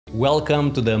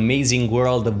Welcome to the amazing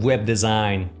world of web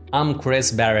design. I'm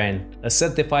Chris Barron, a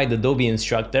certified Adobe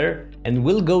instructor, and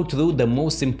we'll go through the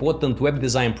most important web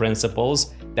design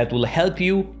principles that will help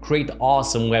you create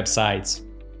awesome websites.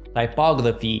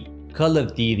 Typography, color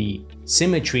theory,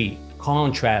 symmetry,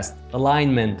 contrast,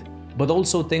 alignment, but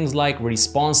also things like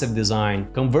responsive design,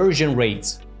 conversion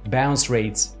rates, bounce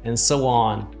rates, and so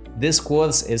on. This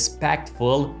course is packed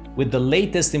full with the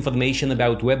latest information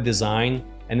about web design,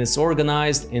 and it's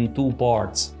organized in 2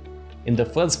 parts. In the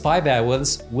first 5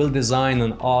 hours, we'll design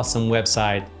an awesome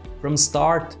website from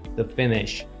start to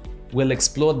finish. We'll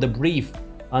explore the brief,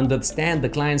 understand the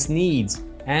client's needs,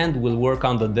 and we'll work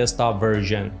on the desktop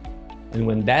version. And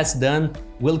when that's done,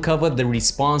 we'll cover the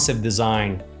responsive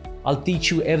design. I'll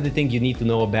teach you everything you need to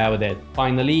know about it.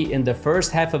 Finally, in the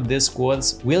first half of this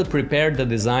course, we'll prepare the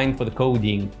design for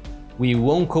coding. We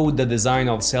won't code the design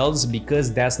ourselves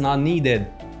because that's not needed,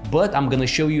 but I'm gonna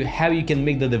show you how you can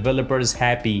make the developers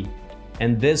happy.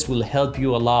 And this will help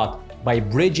you a lot by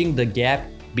bridging the gap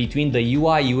between the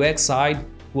UI UX side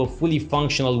to a fully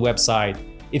functional website.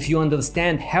 If you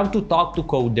understand how to talk to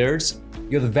coders,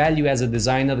 your value as a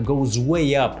designer goes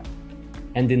way up.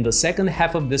 And in the second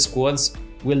half of this course,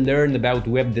 we'll learn about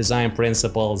web design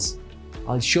principles.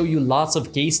 I'll show you lots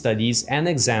of case studies and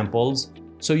examples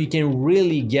so you can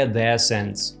really get the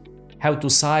essence. How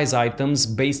to size items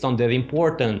based on their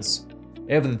importance.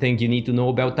 Everything you need to know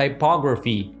about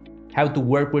typography. How to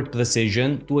work with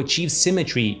precision to achieve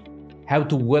symmetry. How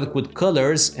to work with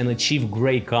colors and achieve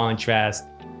great contrast.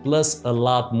 Plus a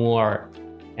lot more.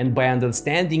 And by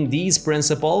understanding these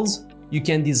principles, you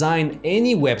can design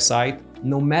any website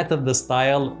no matter the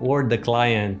style or the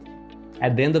client.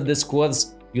 At the end of this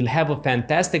course, you'll have a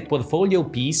fantastic portfolio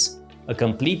piece, a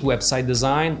complete website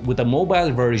design with a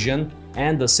mobile version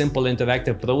and a simple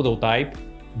interactive prototype,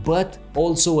 but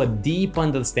also a deep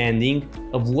understanding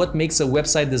of what makes a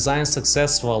website design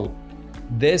successful.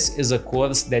 This is a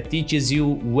course that teaches you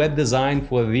web design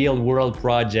for real-world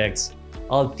projects.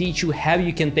 I'll teach you how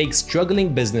you can take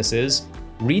struggling businesses,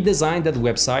 redesign that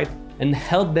website, and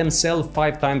help them sell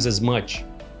 5 times as much.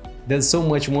 There's so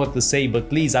much more to say, but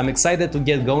please, I'm excited to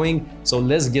get going, so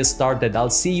let's get started. I'll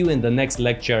see you in the next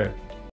lecture.